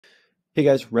Hey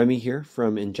guys, Remy here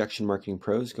from Injection Marketing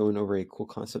Pros going over a cool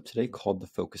concept today called the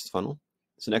focused funnel.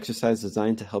 It's an exercise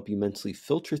designed to help you mentally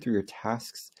filter through your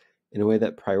tasks in a way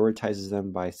that prioritizes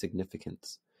them by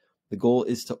significance. The goal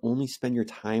is to only spend your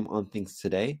time on things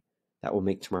today that will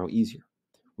make tomorrow easier.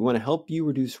 We want to help you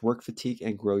reduce work fatigue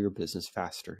and grow your business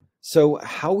faster. So,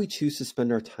 how we choose to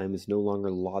spend our time is no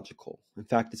longer logical. In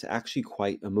fact, it's actually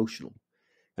quite emotional.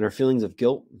 And our feelings of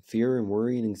guilt, fear, and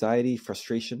worry, and anxiety,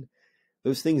 frustration,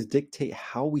 those things dictate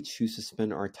how we choose to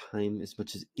spend our time as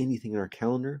much as anything in our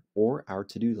calendar or our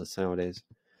to-do list nowadays.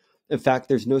 In fact,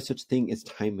 there's no such thing as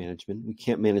time management. We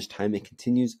can't manage time. It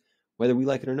continues whether we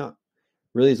like it or not.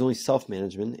 Really, it's only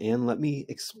self-management. And let me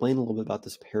explain a little bit about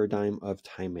this paradigm of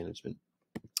time management.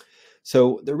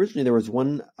 So originally there was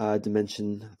one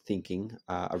dimension thinking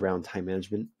around time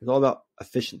management. It was all about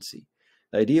efficiency.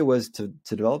 The idea was to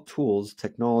develop tools,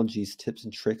 technologies, tips,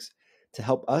 and tricks to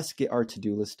help us get our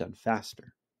to-do list done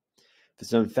faster. If it's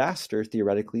done faster,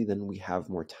 theoretically, then we have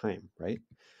more time, right?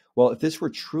 Well, if this were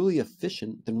truly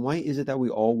efficient, then why is it that we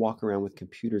all walk around with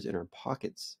computers in our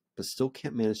pockets, but still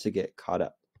can't manage to get caught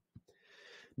up?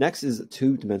 Next is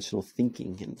two-dimensional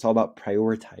thinking, and it's all about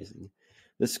prioritizing.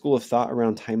 This school of thought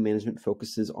around time management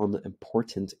focuses on the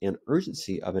importance and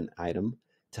urgency of an item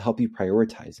to help you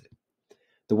prioritize it.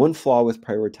 The one flaw with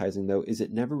prioritizing, though, is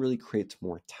it never really creates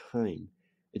more time.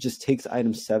 It just takes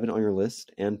item 7 on your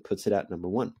list and puts it at number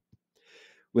 1.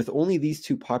 With only these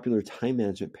two popular time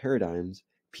management paradigms,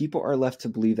 people are left to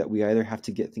believe that we either have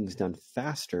to get things done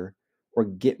faster or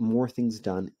get more things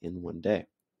done in one day.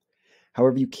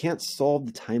 However, you can't solve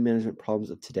the time management problems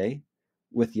of today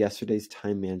with yesterday's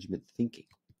time management thinking.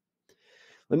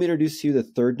 Let me introduce to you the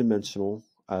third dimensional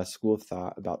school of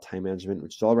thought about time management,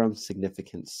 which is all around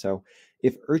significance. So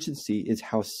if urgency is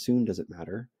how soon does it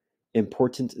matter,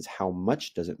 importance is how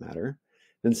much does it matter,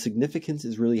 then significance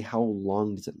is really how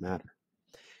long does it matter.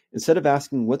 Instead of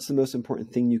asking what's the most important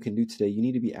thing you can do today, you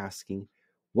need to be asking,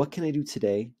 what can I do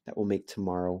today that will make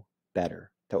tomorrow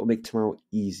better, that will make tomorrow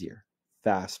easier,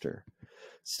 faster?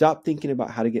 Stop thinking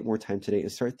about how to get more time today and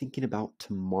start thinking about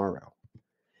tomorrow.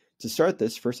 To start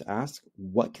this, first ask,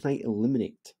 what can I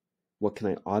eliminate? What can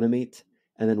I automate?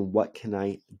 And then what can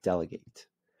I delegate?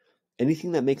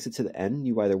 Anything that makes it to the end,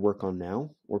 you either work on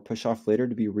now or push off later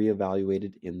to be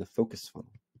reevaluated in the focus funnel.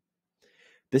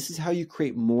 This is how you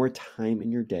create more time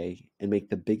in your day and make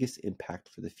the biggest impact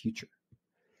for the future.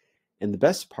 And the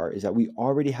best part is that we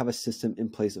already have a system in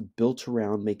place built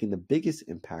around making the biggest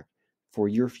impact for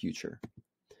your future.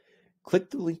 Click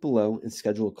the link below and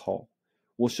schedule a call.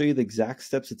 We'll show you the exact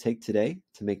steps to take today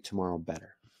to make tomorrow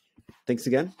better. Thanks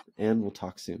again, and we'll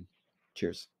talk soon.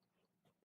 Cheers.